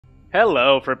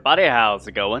Hello everybody, how's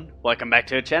it going? Welcome back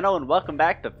to the channel and welcome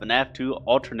back to Fnaf 2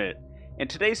 Alternate. In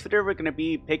today's video we're going to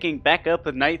be picking back up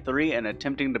with Night 3 and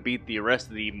attempting to beat the rest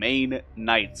of the main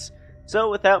nights. So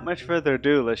without much further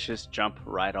ado, let's just jump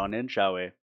right on in, shall we?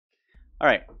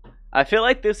 Alright, I feel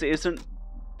like this isn't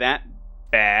that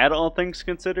bad, all things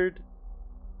considered.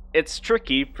 It's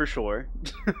tricky, for sure.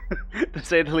 To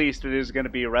say the least, it is going to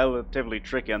be relatively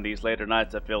tricky on these later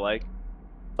nights, I feel like.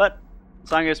 But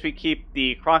as long as we keep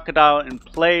the crocodile in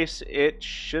place, it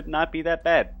should not be that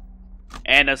bad.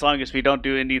 And as long as we don't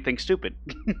do anything stupid.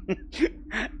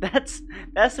 That's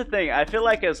the thing. I feel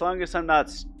like as long as I'm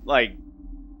not, like,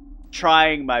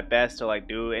 trying my best to, like,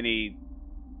 do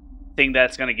anything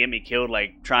that's gonna get me killed,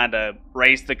 like trying to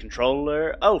raise the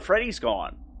controller. Oh, Freddy's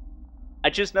gone.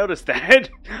 I just noticed that.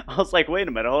 I was like, wait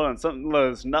a minute, hold on, something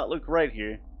does not look right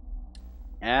here.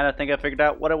 And I think I figured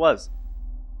out what it was.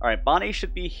 Alright, Bonnie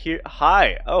should be here.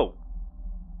 Hi. Oh.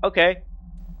 Okay.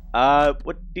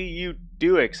 What do you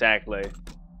do exactly?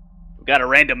 We got a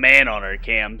random man on our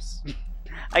cams.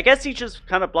 I guess he just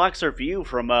kind of blocks our view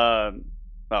from,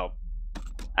 well,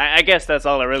 I guess that's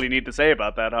all I really need to say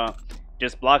about that, huh?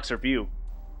 Just blocks our view.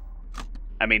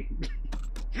 I mean,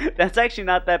 that's actually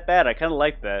not that bad. I kind of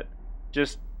like that.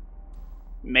 Just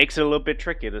makes it a little bit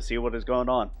tricky to see what is going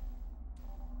on.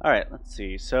 Alright, let's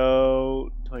see. So,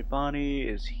 Toy Bonnie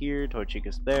is here. Toy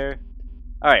Chica's there.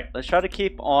 Alright, let's try to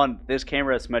keep on this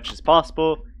camera as much as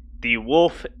possible. The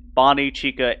wolf, Bonnie,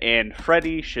 Chica, and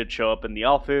Freddy should show up in the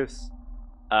office.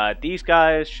 These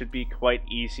guys should be quite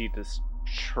easy to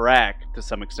track to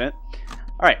some extent.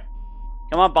 Alright.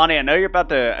 Come on, Bonnie. I know you're about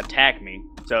to attack me,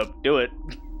 so do it.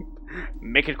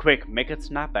 Make it quick. Make it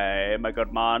snappy, my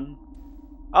good man.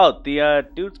 Oh, the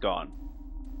dude's gone.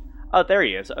 Oh, there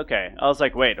he is. Okay. I was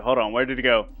like, wait, hold on. Where did he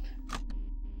go?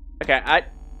 Okay,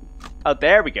 oh,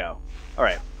 there we go.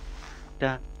 Alright.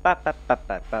 I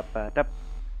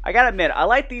gotta admit, I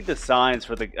like the designs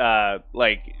for the,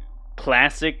 like,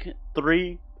 classic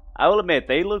 3. I will admit,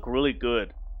 they look really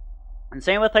good. And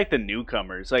same with, like, the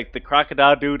newcomers. Like, the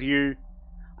crocodile dude here.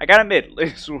 I gotta admit,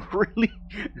 it's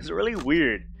really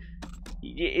weird.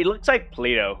 It looks like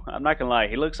Play-Doh. I'm not gonna lie.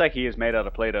 He looks like he is made out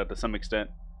of Play-Doh to some extent.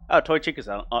 Oh, Toy Chica's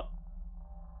out.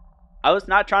 I was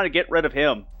not trying to get rid of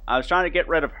him. I was trying to get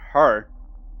rid of her.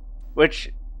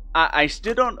 Which, I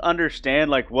still don't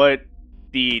understand, like, what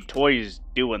the toys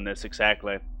do in this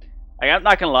exactly. Like, I'm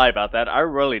not gonna lie about that. I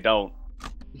really don't.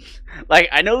 Like,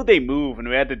 I know they move and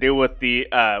we had to deal with the,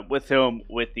 with him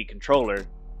with the controller.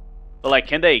 But, like,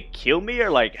 can they kill me or,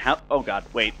 like, how? Oh, God,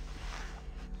 wait.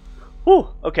 Whew,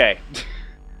 okay.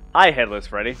 Hi, Headless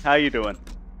Freddy. How you doing?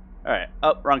 Alright.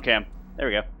 Oh, wrong cam. There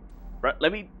we go.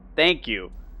 Let me... Thank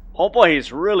you. Homeboy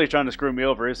is really trying to screw me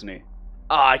over, isn't he?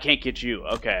 Oh, I can't get you.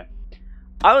 Okay.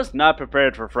 I was not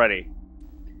prepared for Freddy.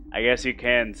 I guess you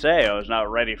can say I was not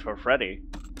ready for Freddy.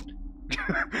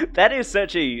 That is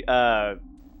such a,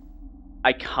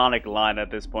 iconic line at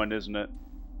this point, isn't it?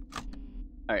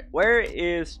 Alright, where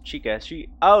is Chica?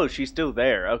 Oh, she's still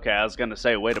there. Okay, I was gonna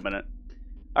say, wait a minute.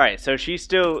 Alright, so she's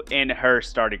still in her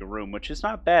starting room, which is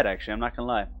not bad, actually. I'm not gonna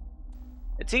lie.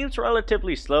 It seems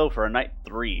relatively slow for a night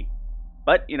 3.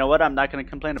 But, you know what? I'm not gonna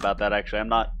complain about that, actually. I'm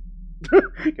not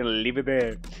gonna leave it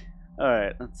there.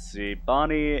 Alright, let's see.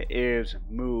 Bonnie is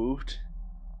moved.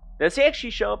 Does he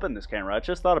actually show up in this camera? I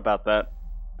just thought about that.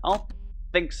 I don't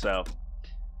think so.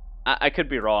 I could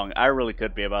be wrong. I really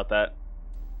could be about that.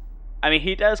 I mean,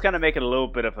 he does kind of make it a little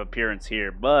bit of appearance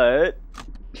here, but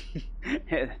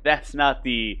that's not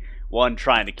the one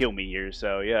trying to kill me here,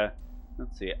 so yeah.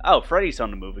 Let's see. Oh, Freddy's on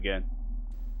the move again.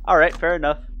 Alright, fair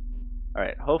enough.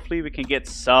 Alright, hopefully we can get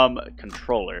some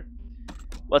controller.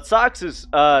 What sucks is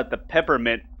the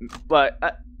peppermint, but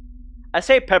I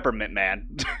say peppermint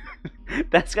man.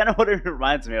 That's kind of what it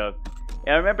reminds me of.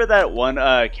 Yeah, I remember that one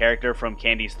character from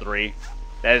Candy's 3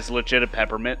 that is legit a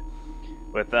peppermint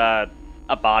with a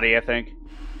body, I think.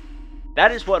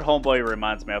 That is what Homeboy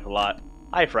reminds me of a lot.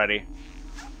 Hi, Freddy.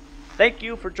 Thank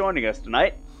you for joining us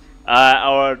tonight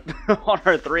on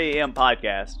our 3 AM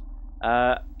podcast.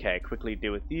 Okay, quickly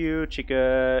deal with you,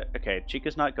 Chica. Okay,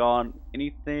 Chica's not gone.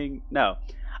 Anything? No.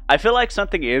 I feel like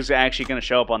something is actually going to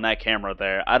show up on that camera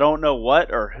there. I don't know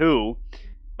what or who,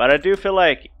 but I do feel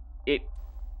like it...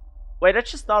 Wait, I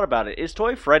just thought about it. Is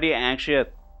Toy Freddy actually a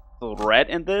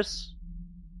threat in this?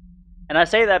 And I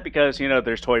say that because, you know,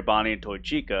 there's Toy Bonnie and Toy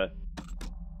Chica.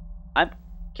 I'm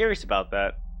curious about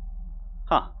that.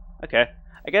 Huh, okay.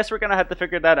 I guess we're going to have to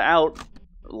figure that out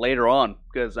later on,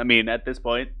 because, I mean, at this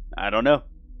point, I don't know.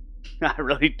 I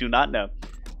really do not know.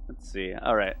 Let's see.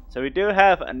 Alright, so we do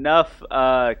have enough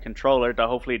controller to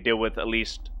hopefully deal with at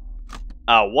least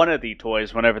one of the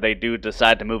toys whenever they do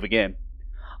decide to move again.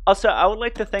 Also, I would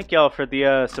like to thank y'all for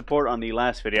the support on the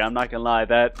last video. I'm not gonna lie,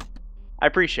 I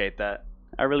appreciate that.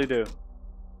 I really do.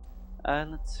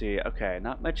 Let's see. Okay,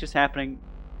 not much is happening.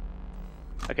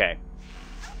 Okay.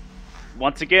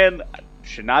 Once again, I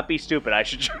should not be stupid. I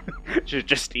should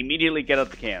just immediately get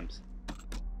out the cams.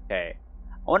 Okay.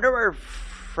 I wonder where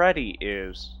Freddy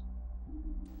is.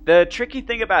 The tricky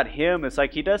thing about him is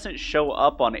like he doesn't show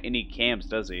up on any cams,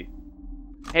 does he?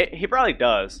 He probably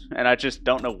does, and I just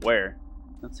don't know where.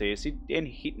 Let's see, is he in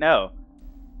heat? No.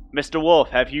 Mr. Wolf,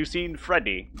 have you seen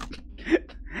Freddy?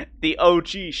 The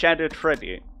OG Shattered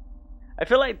Freddy. I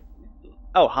feel like...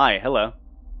 Oh, hi, hello.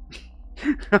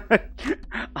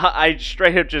 I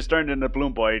straight up just turned into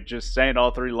Bloom Boy, just saying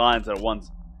all 3 lines at once.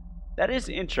 That is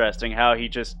interesting how he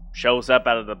just shows up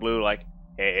out of the blue like,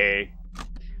 hey,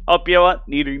 hope you aren't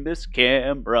needing this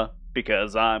camera,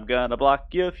 because I'm gonna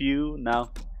block your view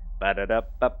now.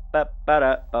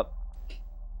 Ba-da-da-ba-ba-ba-da-ba.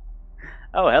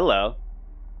 Oh, hello.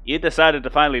 You decided to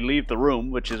finally leave the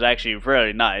room, which is actually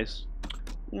very nice.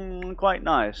 Quite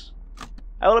nice.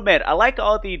 I will admit, I like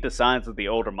all the designs of the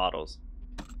older models.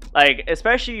 Like,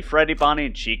 especially Freddy, Bonnie,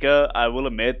 and Chica, I will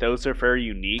admit, those are very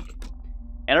unique.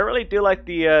 And I really do like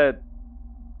the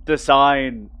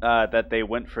design that they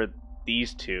went for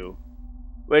these two.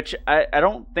 Which, I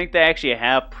don't think they actually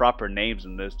have proper names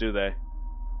in this, do they?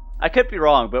 I could be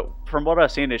wrong, but from what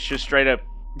I've seen, it's just straight up...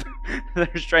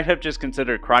 they're straight up just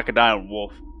considered Crocodile and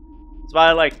Wolf. That's why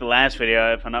I like the last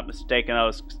video, if I'm not mistaken, I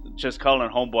was just calling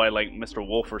Homeboy like Mr.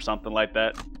 Wolf or something like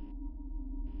that.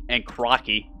 And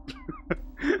Crocky.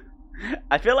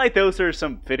 I feel like those are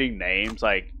some fitting names,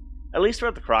 like, at least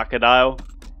for the Crocodile.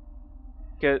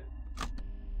 Oh,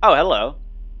 hello.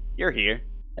 You're here.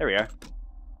 There we are.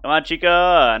 Come on, Chica.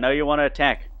 I know you want to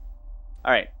attack.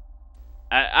 Alright.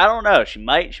 I don't know. She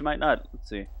might not. Let's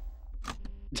see.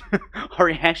 Are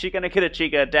we actually gonna get a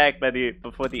Chica attack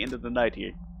before the end of the night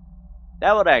here?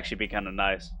 That would actually be kind of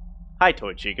nice. Hi,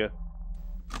 Toy Chica.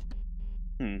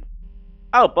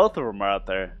 Oh, both of them are out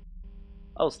there.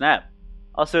 Oh, snap.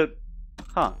 Also,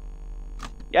 huh.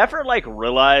 You ever, like,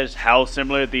 realize how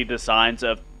similar the designs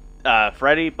of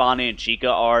Freddy, Bonnie, and Chica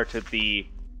are to the...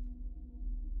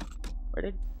 Where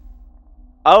did...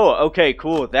 Oh, okay,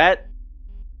 cool. That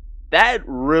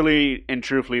really and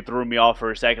truthfully threw me off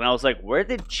for a second. I was like, where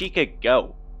did Chica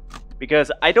go?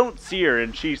 Because I don't see her,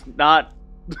 and she's not...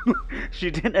 she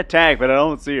didn't attack, but I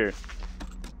don't see her.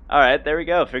 Alright, there we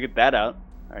go. Figured that out.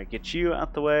 Alright, get you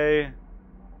out the way.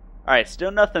 Alright,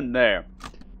 still nothing there.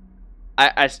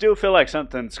 I still feel like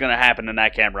something's gonna happen in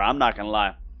that camera. I'm not gonna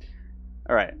lie.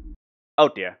 Alright. Oh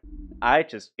dear. I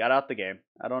just got out the game.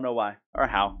 I don't know why. Or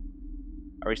how.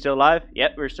 Are we still live?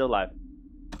 Yep, we're still live.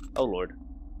 Oh lord.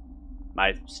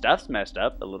 My stuff's messed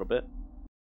up a little bit.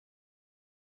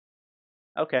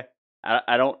 Okay.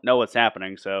 I don't know what's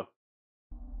happening, so...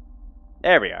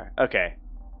 There we are. Okay.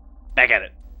 Back at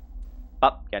it.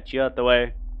 Pop, got you out the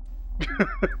way.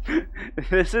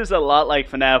 This is a lot like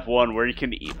Fnaf 1, where you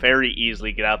can very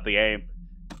easily get out the game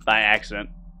by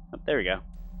accident. Oh, there we go.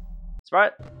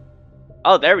 Smart.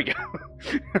 Oh, there we go.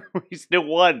 We still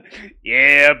won.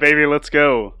 Yeah, baby, let's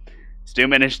go. Still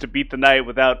managed to beat the night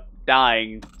without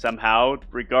dying somehow,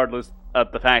 regardless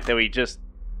of the fact that we just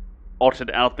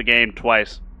altered out the game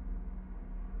twice.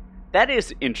 That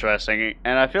is interesting,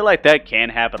 and I feel like that can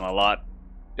happen a lot.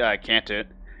 Can't it?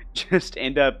 Just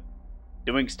end up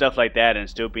doing stuff like that and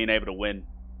still being able to win.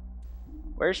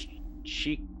 Where's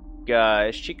Chica?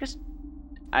 Is Chica's...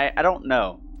 I don't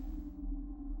know.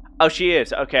 Oh, she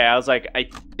is. Okay, I was like, I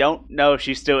don't know if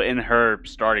she's still in her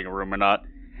starting room or not.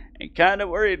 It kind of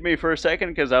worried me for a second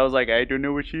because I was like, I don't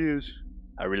know where she is.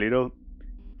 I really don't.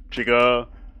 Chica.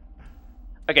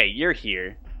 Okay, you're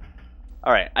here.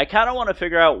 Alright, I kind of want to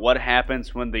figure out what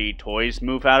happens when the toys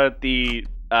move out of the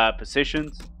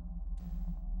positions.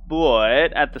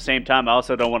 But at the same time, I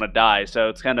also don't want to die, so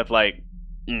it's kind of like,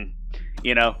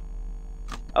 you know.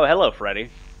 Oh, hello,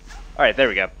 Freddy. Alright, there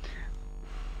we go.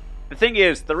 The thing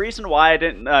is, the reason why I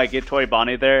didn't get Toy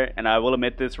Bonnie there, and I will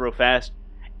admit this real fast,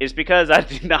 is because I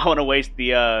did not want to waste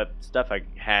the stuff I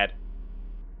had.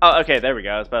 Oh, okay, there we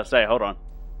go. I was about to say, hold on.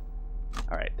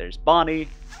 Alright, there's Bonnie.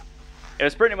 It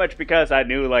was pretty much because I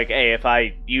knew, like, hey, if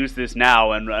I use this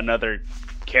now and another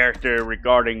character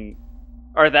regarding,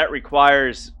 or that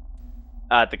requires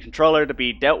the controller to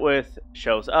be dealt with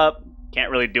shows up,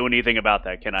 can't really do anything about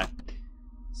that, can I?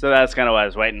 So that's kind of why I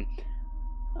was waiting.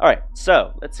 Alright,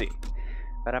 so, let's see.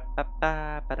 Toy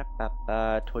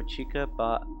Chica,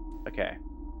 okay.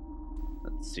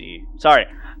 Let's see. Sorry,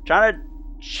 I'm trying to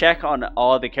check on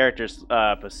all the characters'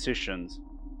 positions.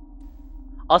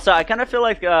 Also, I kind of feel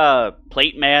like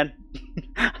Plate Man.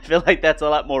 I feel like that's a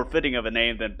lot more fitting of a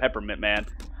name than Peppermint Man.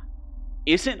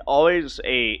 Isn't always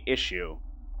a issue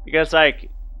because like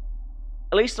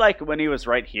at least like when he was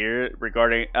right here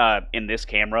regarding in this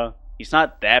camera, he's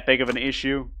not that big of an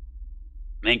issue.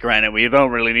 And granted, we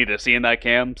don't really need to see in that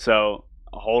cam, so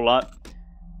a whole lot.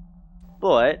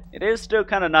 But it is still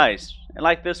kind of nice. And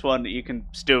like this one, you can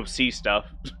still see stuff.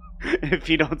 If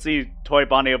you don't see Toy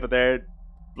Bonnie over there,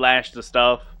 flash the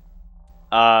stuff.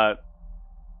 Okay.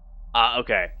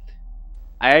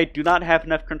 I do not have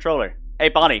enough controller. Hey,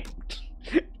 Bonnie.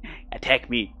 Attack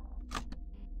me.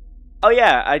 Oh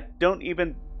yeah, I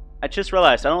just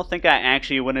realized, I don't think I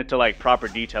actually went into like proper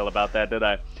detail about that, did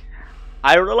I?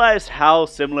 I realized how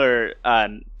similar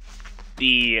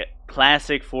the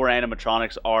classic 4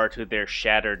 animatronics are to their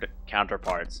shattered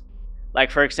counterparts.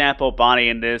 Like for example, Bonnie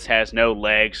in this has no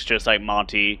legs, just like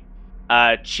Monty.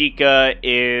 Chica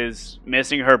is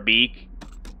missing her beak,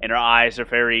 and her eyes are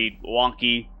very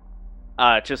wonky,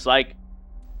 just like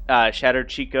Shattered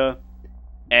Chica.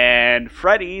 And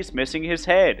Freddy's missing his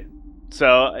head.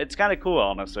 So it's kind of cool,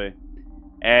 honestly.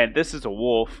 And this is a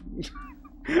wolf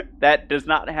that does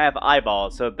not have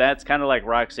eyeballs, so that's kind of like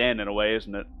Roxanne in a way,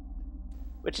 isn't it?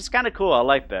 Which is kind of cool. I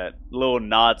like that little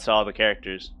nods to all the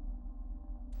characters.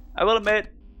 I will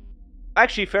admit,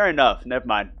 actually, fair enough. Never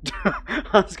mind. I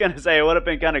was gonna say it would have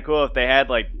been kind of cool if they had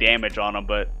like damage on them,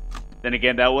 but then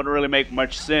again, that wouldn't really make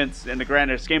much sense in the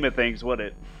grander scheme of things, would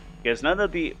it? Because none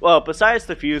of the besides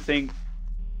the few things.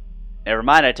 Never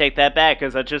mind, I take that back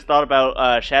because I just thought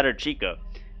about Shattered Chica.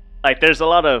 Like, there's a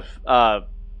lot of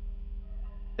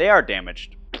they are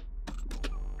damaged.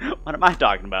 What am I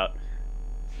talking about?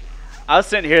 I was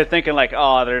sitting here thinking like,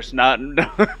 oh, there's no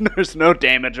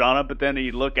damage on them, but then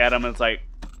you look at them and it's like,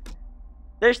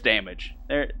 there's damage.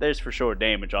 There's for sure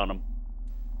damage on them.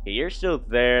 Okay, you're still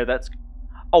there. That's.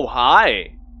 Oh,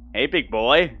 hi. Hey, big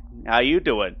boy. How you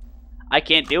doing? I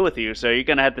can't deal with you, so you're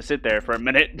gonna have to sit there for a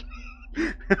minute.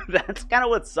 That's kind of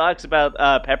what sucks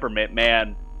about Peppermint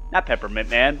Man. Not Peppermint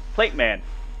Man, Plate Man.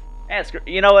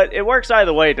 You know what? It works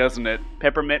either way, doesn't it?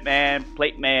 Peppermint Man,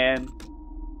 Plate Man,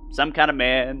 some kind of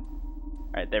man.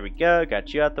 Alright, there we go.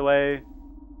 Got you out the way.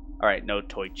 Alright, no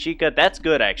Toy Chica. That's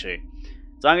good, actually.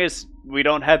 As long as we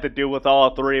don't have to deal with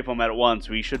all 3 of them at once,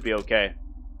 we should be okay.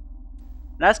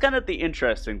 And that's kind of the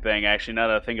interesting thing, actually, now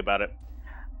that I think about it.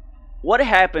 What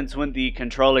happens when the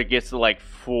controller gets to, like,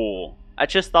 full? I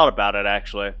just thought about it,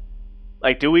 actually.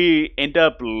 Like, do we end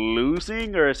up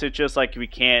losing, or is it just like we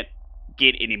can't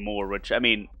get any more? Which, I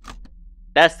mean,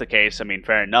 that's the case. I mean,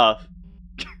 fair enough.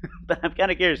 But I'm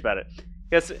kind of curious about it.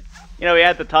 Because, you know, we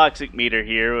had the toxic meter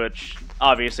here, which,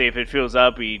 obviously, if it fills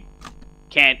up, we'll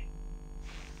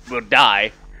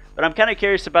die. But I'm kind of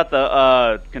curious about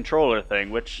the controller thing,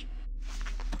 which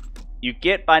you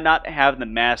get by not having the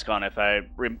mask on, if I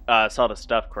saw the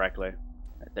stuff correctly.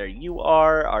 Right there you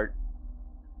are.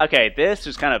 Okay, this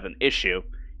is kind of an issue.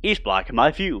 He's blocking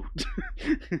my view.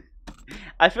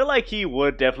 I feel like he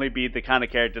would definitely be the kind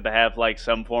of character to have like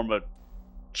some form of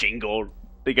jingle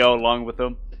to go along with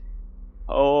him.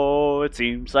 Oh, it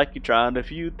seems like you're trying to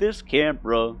view this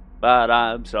camera, but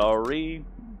I'm sorry.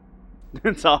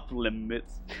 It's off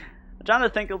limits. I'm trying to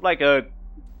think of like a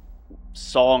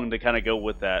song to kind of go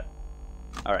with that.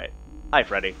 Alright. Hi,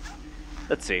 Freddy.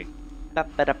 Let's see.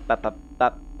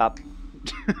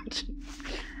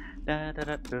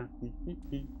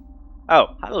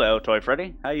 Oh, hello, Toy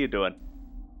Freddy. How you doing?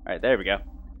 Alright, there we go.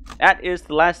 That is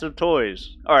the last of the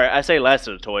toys. Alright, I say last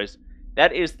of the toys.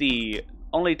 That is the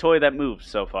only toy that moves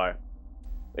so far.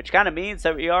 Which kind of means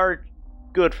that we are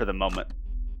good for the moment.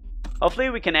 Hopefully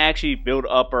we can actually build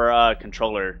up our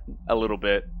controller a little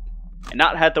bit. And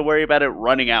not have to worry about it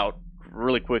running out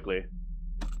really quickly.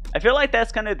 I feel like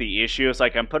that's kind of the issue. It's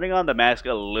like I'm putting on the mask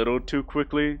a little too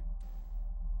quickly.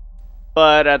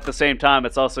 But at the same time,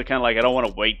 it's also kind of like I don't want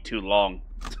to wait too long.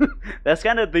 That's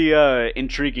kind of the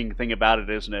intriguing thing about it,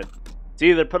 isn't it? It's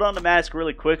either put on the mask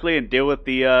really quickly and deal with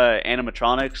the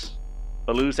animatronics,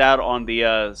 but lose out on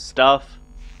the stuff,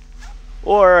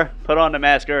 or put on the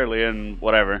mask early and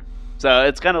whatever. So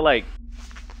it's kind of like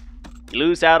you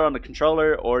lose out on the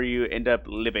controller, or you end up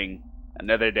living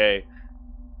another day.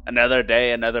 Another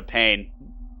day, another pain,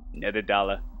 another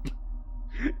dollar.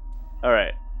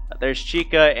 Alright. There's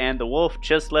Chica, and the wolf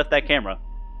just left that camera.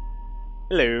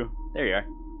 Hello. There you are.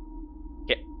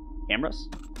 Cameras?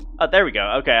 Oh, there we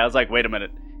go. Okay, I was like, wait a minute.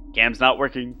 Cam's not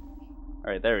working.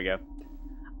 Alright, there we go.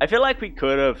 I feel like we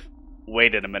could have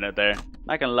waited a minute there.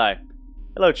 Not gonna lie.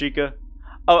 Hello, Chica.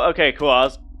 Oh, okay,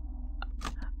 cool.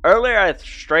 Earlier, I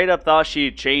straight up thought she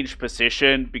changed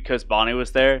position because Bonnie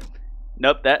was there.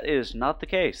 Nope, that is not the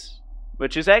case.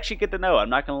 which is actually good to know.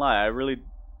 I'm not gonna lie, I really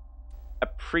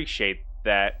appreciate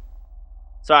that.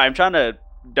 Sorry, I'm trying to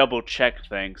double check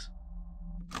things.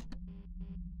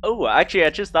 Oh, actually, I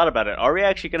just thought about it. Are we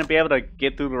actually gonna be able to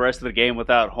get through the rest of the game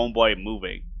without Homeboy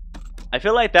moving? I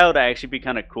feel like that would actually be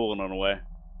kind of cool in a way.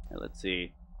 Let's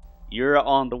see. You're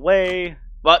on the way.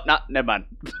 Well, never mind.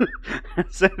 I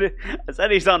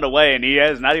said he's on the way, and he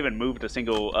has not even moved a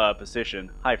single position.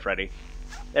 Hi, Freddy.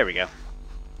 There we go.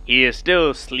 He is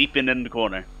still sleeping in the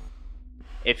corner.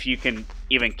 If you can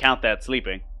even count that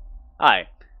sleeping. Hi.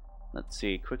 Let's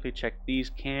see. Quickly check these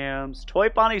cams. Toy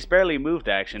Bonnie's barely moved,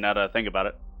 actually, now that I think about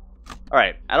it.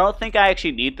 Alright. I don't think I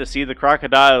actually need to see the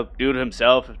crocodile dude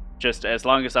himself. Just as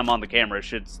long as I'm on the camera, it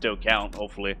should still count,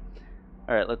 hopefully.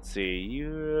 Alright, let's see.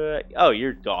 Oh,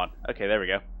 you're gone. Okay, there we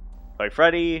go. Toy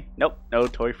Freddy. Nope, no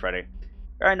Toy Freddy.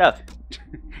 Fair enough.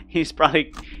 he's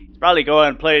probably going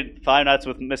and played Five Nights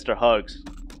with Mr. Hugs.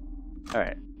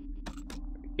 Alright.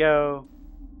 There we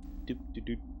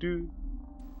go.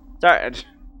 Sorry.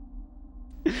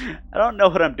 I don't know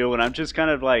what I'm doing. I'm just kind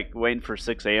of like waiting for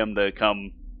 6 a.m. to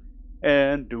come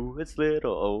and do its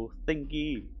little old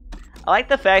thingy. I like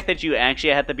the fact that you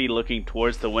actually have to be looking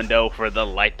towards the window for the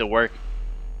light to work,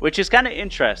 which is kind of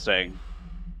interesting.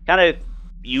 Kind of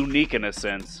unique in a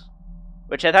sense.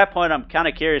 Which at that point I'm kind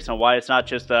of curious on why it's not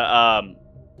just a,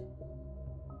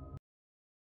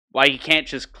 why you can't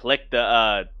just click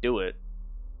the, do it.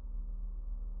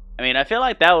 I mean, I feel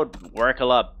like that would work a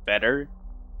lot better.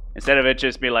 Instead of it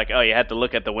just be like, oh, you have to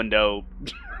look at the window.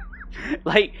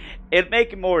 Like, it'd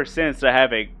make more sense to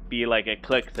have it be like a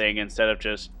click thing instead of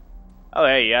just, oh,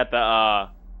 hey, you have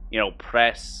to, you know,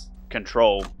 press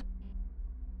control.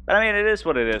 But I mean, it is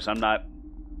what it is. I'm not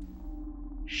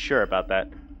sure about that.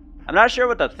 I'm not sure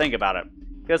what to think about it.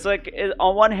 Because, like,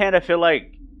 on one hand, I feel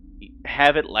like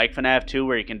have it like Fnaf 2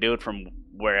 where you can do it from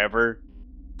wherever.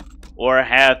 Or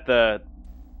have the...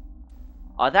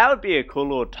 Oh, that would be a cool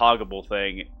little toggable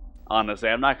thing, honestly.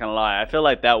 I'm not gonna lie. I feel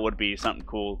like that would be something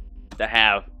cool to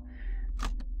have.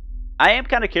 I am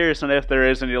kind of curious on if there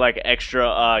is any, like, extra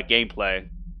gameplay.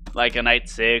 Like a night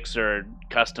 6 or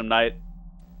custom night.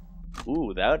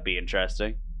 Ooh, that would be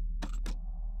interesting.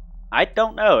 I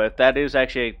don't know if that is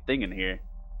actually a thing in here.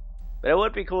 But it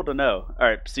would be cool to know.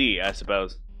 Alright, C, I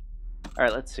suppose.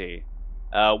 Alright, let's see.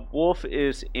 Wolf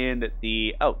is in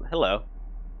the... Oh, hello.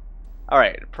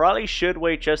 Alright, probably should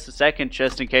wait just a second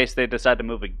just in case they decide to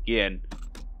move again.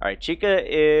 Alright, Chica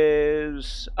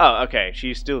is... Oh, okay,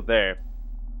 she's still there.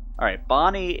 Alright,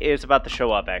 Bonnie is about to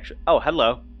show up, actually. Oh,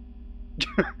 hello.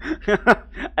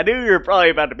 I knew you were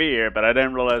probably about to be here, but I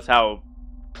didn't realize how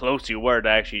close you were to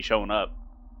actually showing up.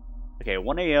 Okay,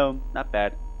 1 a.m. Not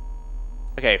bad.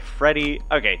 Okay, Freddy.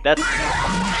 Okay, that's...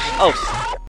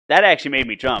 Oh, that actually made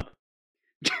me jump.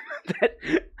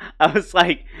 I was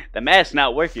like, the mask's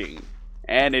not working.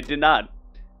 And it did not.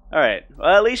 Alright,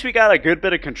 well, at least we got a good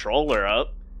bit of controller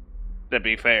up, to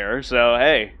be fair. So,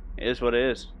 hey, it is what it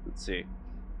is. Let's see.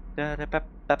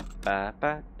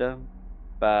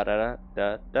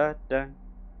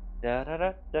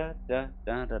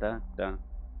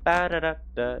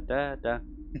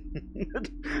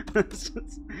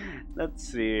 Let's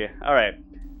see. Alright.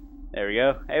 There we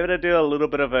go. Able to do a little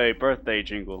bit of a birthday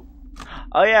jingle.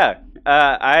 Oh yeah.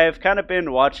 I've kind of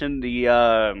been watching the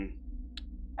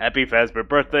Happy Fazbear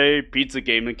Birthday, Pizza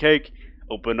Game and Cake.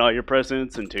 Open all your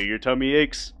presents until your tummy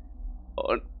aches.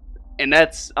 And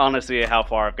that's honestly how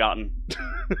far I've gotten.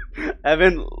 I've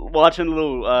been watching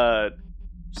little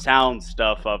sound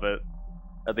stuff of it.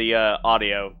 Of the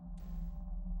audio.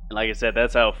 And like I said,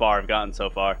 that's how far I've gotten so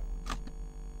far.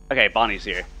 Okay, Bonnie's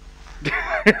here.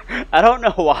 I don't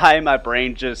know why my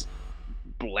brain just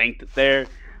blinked there.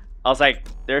 I was like,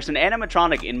 there's an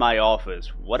animatronic in my office.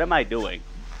 What am I doing?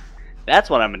 That's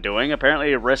what I'm doing.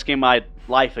 Apparently risking my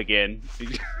life again.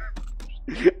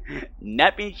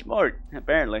 Not being smart,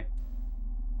 apparently.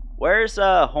 Where's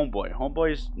Homeboy?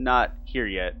 Homeboy's not here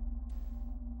yet.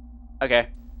 Okay.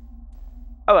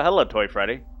 Oh, hello, Toy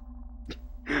Freddy.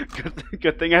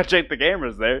 Good thing I checked the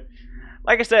cameras there.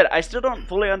 Like I said, I still don't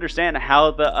fully understand how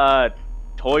the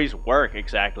toys work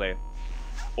exactly.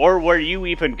 Or where you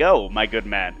even go, my good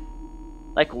man.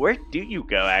 Like, where do you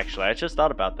go, actually? I just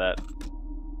thought about that.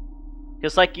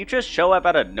 Because, like, you just show up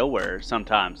out of nowhere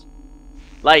sometimes.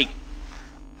 Like,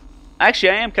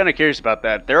 actually, I am kind of curious about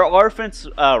that. There are fences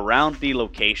around the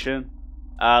location.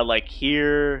 Like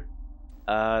here.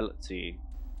 Let's see.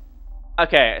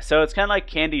 Okay, so it's kind of like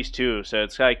Candy's too. So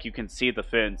it's like you can see the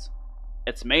fence.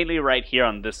 It's mainly right here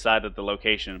on this side of the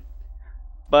location.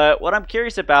 But what I'm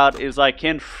curious about is, like,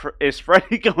 is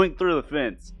Freddy going through the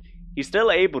fence? He's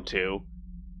still able to,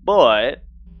 but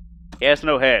he has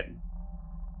no head.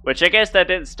 Which I guess that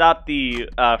didn't stop the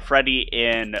Freddy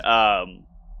in a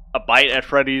bite at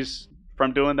Freddy's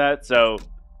from doing that. So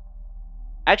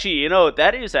actually, you know,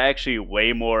 that is actually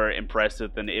way more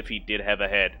impressive than if he did have a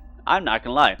head. I'm not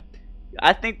gonna lie.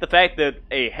 I think the fact that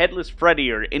a headless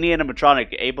Freddy or any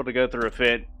animatronic able to go through a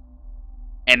fit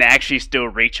and actually still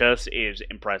reach us is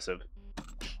impressive.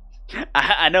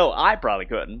 I know I probably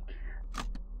couldn't.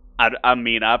 I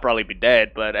mean, I'd probably be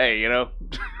dead, but hey, you know.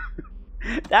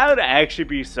 That would actually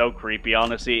be so creepy,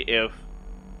 honestly, if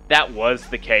that was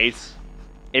the case.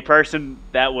 A person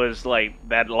that was, like,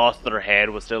 that lost their head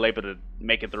was still able to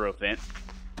make it through a vent.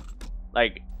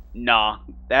 Like, nah,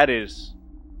 that is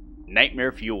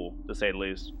nightmare fuel, to say the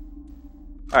least.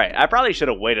 Alright, I probably should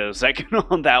have waited a second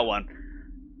on that one.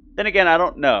 Then again, I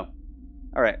don't know.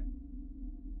 Alright.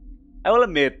 I will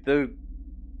admit,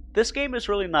 this game is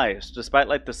really nice, despite,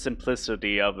 like, the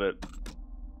simplicity of it.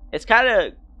 It's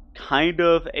kind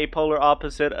of a polar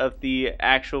opposite of the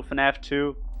actual Fnaf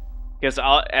 2. Because,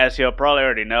 as you'll probably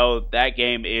already know, that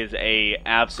game is a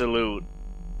absolute,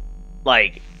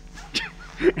 like,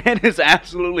 it is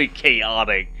absolutely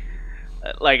chaotic.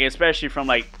 Like, especially from,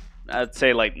 like, I'd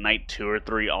say, like, night 2 or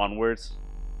 3 onwards.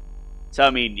 So,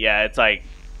 I mean, yeah, it's like,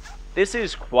 this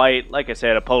is quite, like I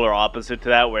said, a polar opposite to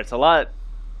that, where it's a lot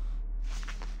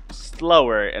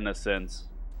slower in a sense.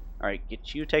 Alright,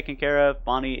 get you taken care of.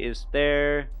 Bonnie is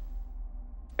there.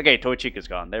 Okay, Toy Chica's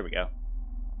gone. There we go.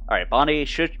 Alright, Bonnie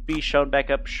should be shown back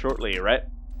up shortly, right?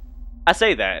 I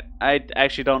say that. I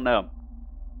actually don't know.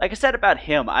 Like I said about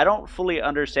him, I don't fully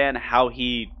understand how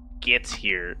he gets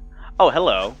here. Oh,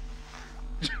 hello.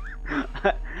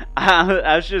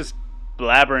 I was just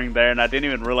blabbering there and I didn't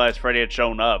even realize Freddy had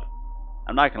shown up.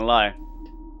 I'm not gonna lie.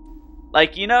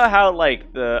 Like, you know how,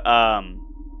 like, the,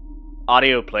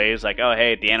 audio plays, like, oh,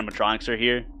 hey, the animatronics are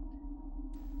here?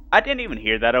 I didn't even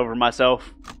hear that over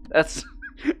myself. That's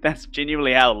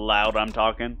genuinely how loud I'm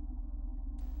talking.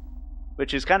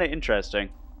 Which is kind of interesting.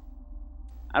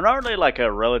 I'm not really, like,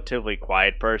 a relatively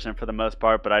quiet person for the most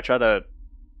part, but I try to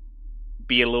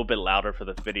be a little bit louder for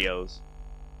the videos.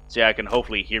 So yeah, I can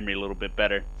hopefully hear me a little bit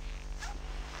better.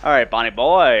 Alright, Bonnie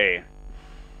boy.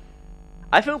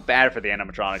 I feel bad for the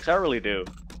animatronics, I really do.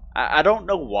 I don't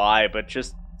know why, but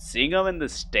just seeing them in the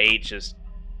stage just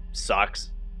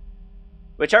sucks.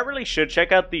 Which I really should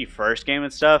check out the first game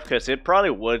and stuff, because it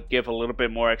probably would give a little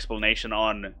bit more explanation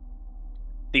on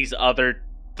these other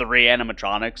 3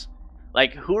 animatronics.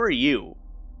 Like, who are you?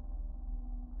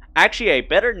 Actually, a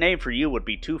better name for you would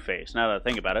be Two-Face, now that I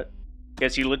think about it.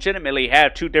 Because you legitimately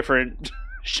have 2 different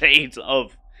shades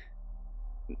of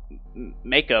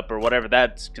makeup, or whatever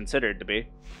that's considered to be.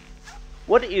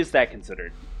 What is that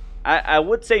considered? I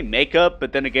would say makeup,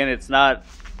 but then again, it's not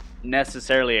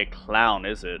necessarily a clown,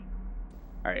 is it?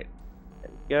 Alright, there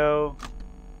we go.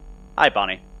 Hi,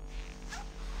 Bonnie.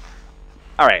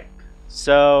 Alright,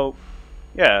 so,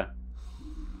 yeah.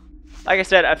 Like I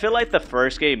said, I feel like the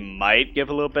first game might give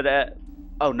a little bit of...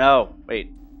 Oh, no.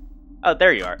 Wait. Oh,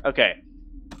 there you are. Okay.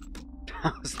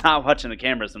 I was not watching the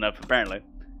cameras enough, apparently.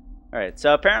 Alright,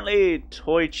 so apparently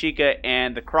Toy Chica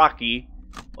and the Crocky...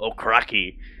 Oh,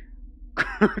 Crocky.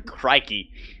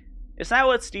 Crikey. Is that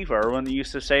what Steve Irwin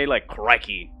used to say? Like,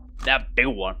 crikey. That big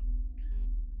one.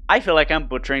 I feel like I'm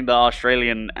butchering the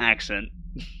Australian accent.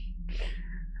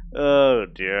 Oh,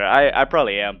 dear. I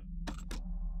probably am.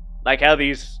 Like how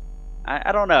these...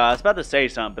 I don't know. I was about to say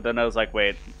something, but then I was like,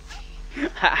 wait.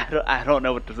 I don't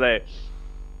know what to say.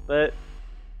 But...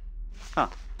 Huh.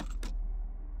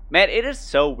 Man, it is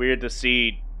so weird to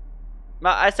see...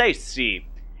 Well, I say see.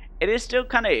 It is still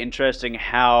kind of interesting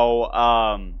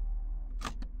how,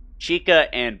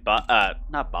 Chica and,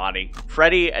 not Bonnie,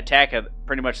 Freddy attack at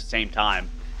pretty much the same time.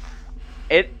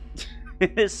 It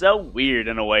is so weird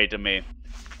in a way to me.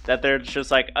 That they're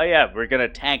just like, oh yeah, we're gonna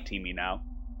tag team you now.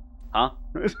 Huh?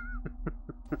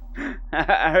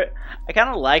 I kind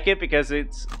of like it because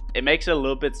it makes it a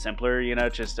little bit simpler, you know,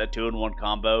 just a 2-in-1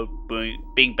 combo,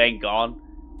 bing bang gone.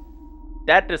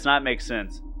 That does not make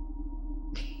sense.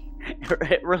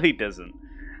 It really doesn't.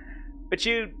 But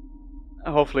you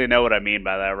hopefully know what I mean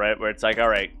by that, right? Where it's like,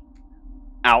 alright,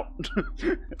 out.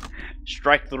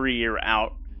 Strike 3, you're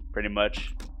out, pretty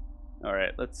much.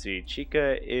 Alright, let's see.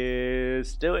 Chica is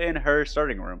still in her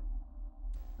starting room.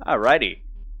 Alrighty.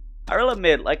 I will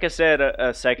admit, like I said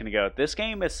a second ago, this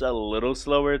game is a little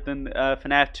slower than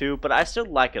Fnaf 2, but I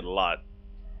still like it a lot.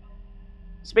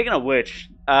 Speaking of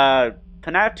which,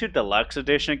 Fnaf 2 Deluxe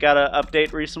Edition got an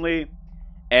update recently.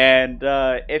 And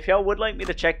if y'all would like me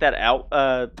to check that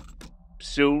out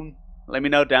soon, let me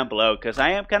know down below, because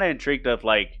I am kind of intrigued of,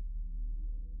 like...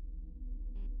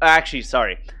 Actually,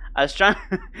 sorry. I was trying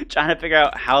trying to figure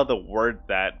out how to word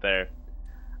that there.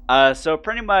 So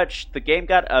pretty much the game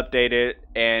got updated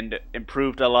and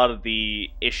improved a lot of the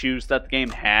issues that the game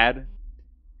had.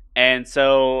 And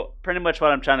so pretty much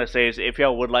what I'm trying to say is if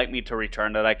y'all would like me to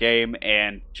return to that game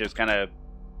and just kind of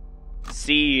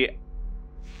see,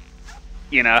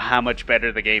 you know, how much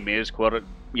better the game is,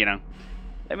 you know,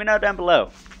 let me know down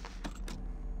below.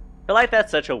 I feel like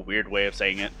that's such a weird way of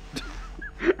saying it.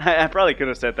 I probably could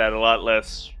have said that a lot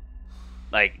less,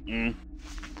 like,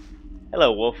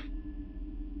 hello, wolf.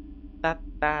 But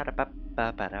I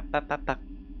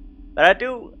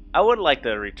would like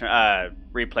to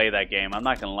replay that game. I'm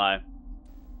not gonna lie.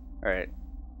 Alright.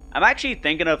 I'm actually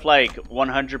thinking of, like,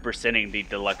 100%ing the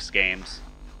deluxe games.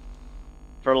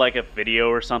 For, like, a video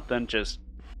or something. Just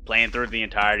playing through the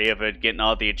entirety of it, getting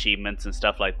all the achievements and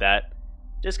stuff like that.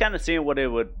 Just kind of seeing what it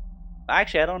would...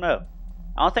 Actually, I don't know.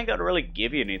 I don't think it would really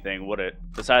give you anything, would it?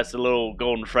 Besides the little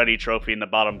golden Freddy trophy in the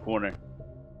bottom corner.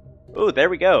 Ooh, there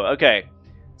we go. Okay.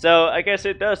 So, I guess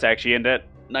it does actually end at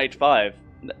night 5.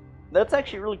 That's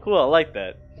actually really cool. I like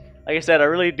that. Like I said, I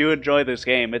really do enjoy this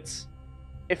game.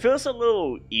 It feels a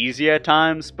little easy at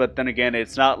times, but then again,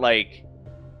 it's not like...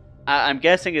 I'm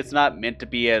guessing it's not meant to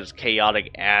be as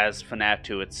chaotic as Fnaf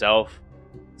 2 itself.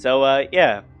 So,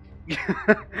 yeah.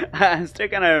 I'm still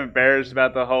kind of embarrassed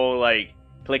about the whole, like,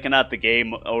 clicking out the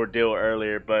game ordeal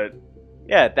earlier, but...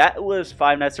 Yeah, that was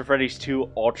Five Nights at Freddy's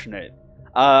 2 alternate.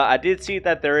 I did see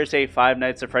that there is a Five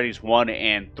Nights at Freddy's 1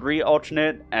 and 3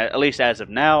 alternate, at least as of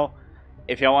now.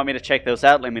 If y'all want me to check those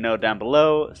out, let me know down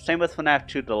below. Same with FNAF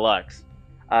 2 Deluxe.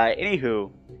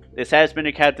 Anywho, this has been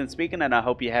your captain speaking, and I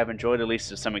hope you have enjoyed at least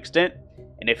to some extent.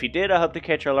 And if you did, I hope to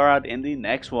catch y'all around in the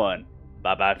next one.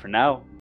 Bye bye for now.